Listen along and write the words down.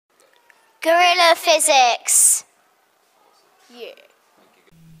Guerrilla physics. Yeah.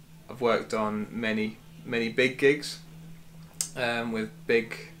 I've worked on many big gigs with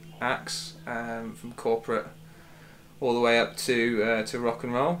big acts from corporate all the way up to rock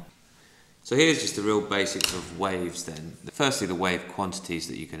and roll. So here's just the real basics of waves then. Firstly, the wave quantities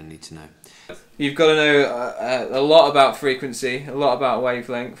that you're going to need to know. You've got to know a lot about frequency, a lot about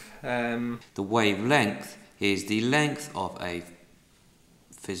wavelength. The wavelength is the length of a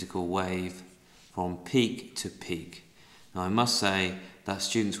physical wave from peak to peak. Now I must say that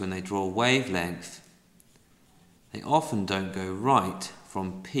students, when they draw wavelength, they often don't go right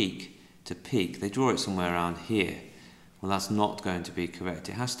from peak to peak. They draw it somewhere around here. Well, that's not going to be correct.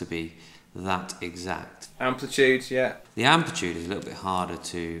 It has to be that exact. Amplitude, yeah. The amplitude is a little bit harder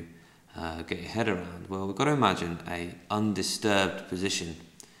to get your head around. Well, we've got to imagine an undisturbed position.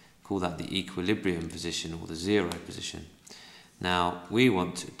 Call that the equilibrium position or the zero position. Now, we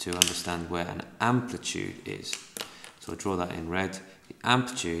want to understand where an amplitude is. So I'll draw that in red. The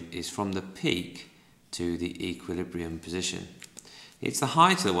amplitude is from the peak to the equilibrium position. It's the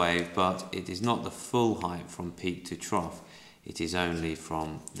height of the wave, but it is not the full height from peak to trough. It is only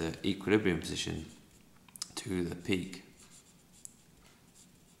from the equilibrium position to the peak.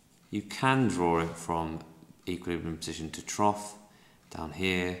 You can draw it from equilibrium position to trough, down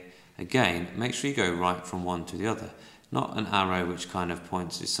here. Again, make sure you go right from one to the other. Not an arrow which kind of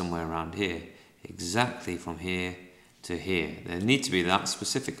points it somewhere around here. Exactly from here to here. They need to be that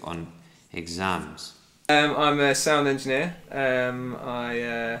specific on exams. I'm a sound engineer.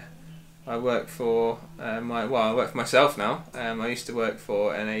 I work for I work for myself now. I used to work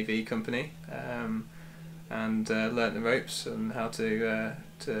for an AV company and learnt the ropes and how to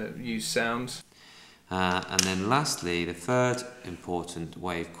use sound. And then lastly, the third important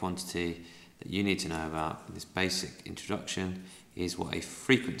wave quantity that you need to know about in this basic introduction is what a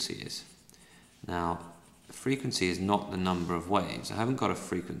frequency is. Now, a frequency is not the number of waves. I haven't got a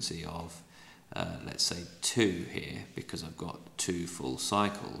frequency of, let's say, 2 here because I've got 2 full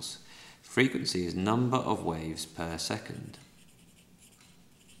cycles. Frequency is number of waves per second.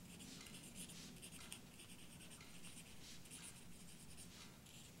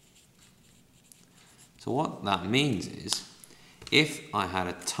 So what that means is, if I had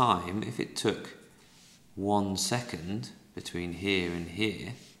a time, if it took 1 second between here and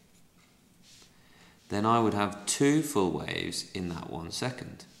here, then I would have 2 full waves in that 1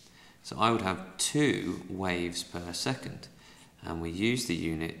 second. So I would have 2 waves per second, and we use the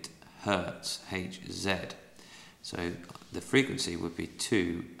unit Hertz, Hz. So the frequency would be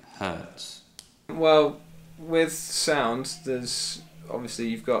 2 Hertz. Well, with sound, there's obviously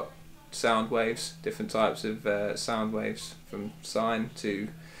you've got sound waves, different types of sound waves, from sine to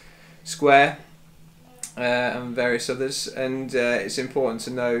square and various others, and it's important to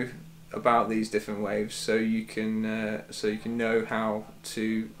know about these different waves so you can know how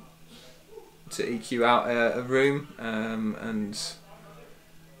to EQ out a room and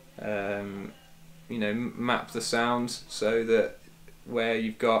map the sound so that where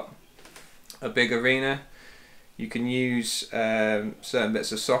you've got a big arena, you can use certain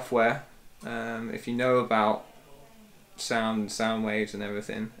bits of software. If you know about sound waves and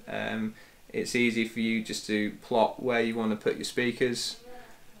everything, it's easy for you just to plot where you want to put your speakers,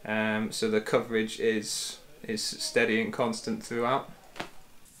 so the coverage is steady and constant throughout.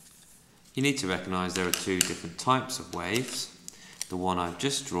 You need to recognise there are 2 different types of waves. The one I've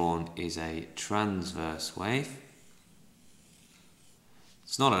just drawn is a transverse wave.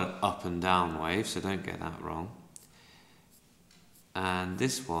 It's not an up and down wave, so don't get that wrong. And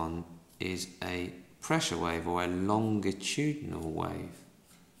this one is a pressure wave or a longitudinal wave.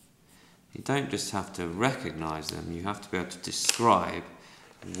 You don't just have to recognise them, you have to be able to describe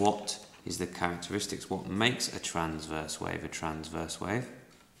what is the characteristics, what makes a transverse wave,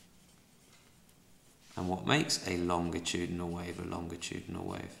 and what makes a longitudinal wave.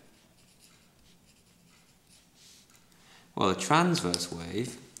 Well, a transverse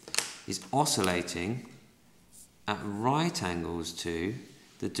wave is oscillating at right angles to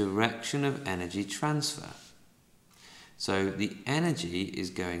the direction of energy transfer. So the energy is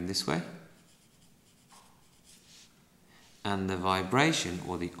going this way, and the vibration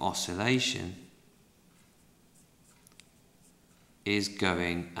or the oscillation is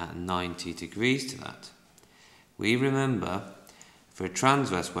going at 90 degrees to that. We remember, for a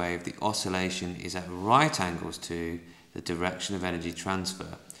transverse wave, the oscillation is at right angles to the direction of energy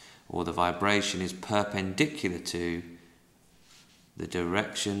transfer, or the vibration is perpendicular to the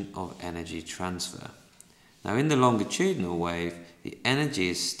direction of energy transfer. Now in the longitudinal wave, the energy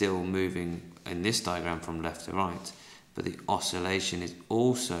is still moving in this diagram from left to right, but the oscillation is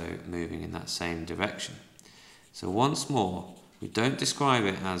also moving in that same direction. So once more, we don't describe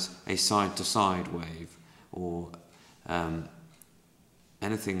it as a side-to-side wave or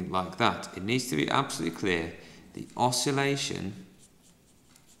anything like that. It needs to be absolutely clear the oscillation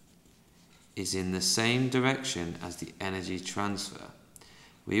is in the same direction as the energy transfer.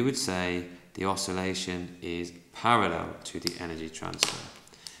 We would say the oscillation is parallel to the energy transfer.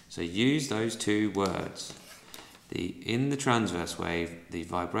 So use those two words. In the transverse wave, the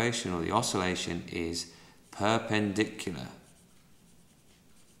vibration or the oscillation is perpendicular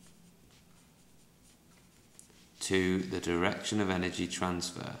to the direction of energy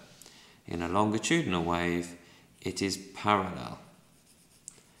transfer. In a longitudinal wave, it is parallel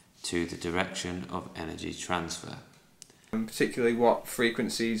to the direction of energy transfer. Particularly what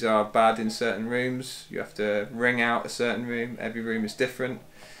frequencies are bad in certain rooms. You have to ring out a certain room. Every room is different.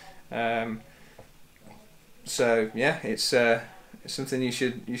 So yeah, it's something you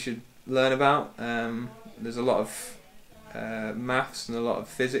should learn about. There's a lot of maths and a lot of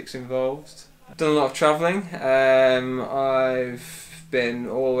physics involved. I've done a lot of travelling. I've been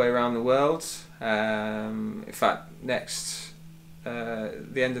all the way around the world. In fact,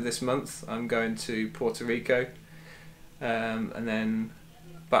 the end of this month, I'm going to Puerto Rico, and then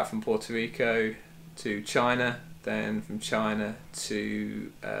back from Puerto Rico to China, then from China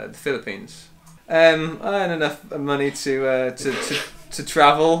to the Philippines. I earn enough money to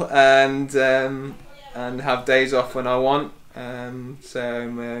travel and have days off when I want. So I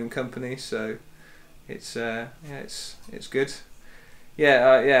own my own company, so it's good.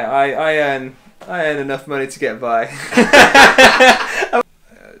 I earn enough money to get by.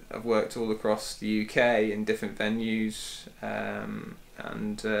 I've worked all across the UK in different venues,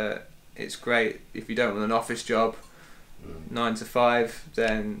 and it's great if you don't want an office job, 9 to 5.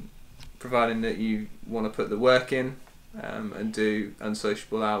 Then, providing that you want to put the work in and do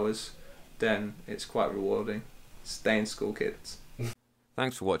unsociable hours, then it's quite rewarding. Stay in school, kids.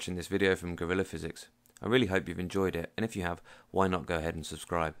 Thanks for watching this video from Gorilla Physics. I really hope you've enjoyed it, and if you have, why not go ahead and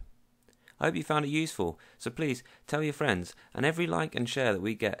subscribe. I hope you found it useful, so please tell your friends, and every like and share that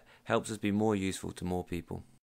we get helps us be more useful to more people.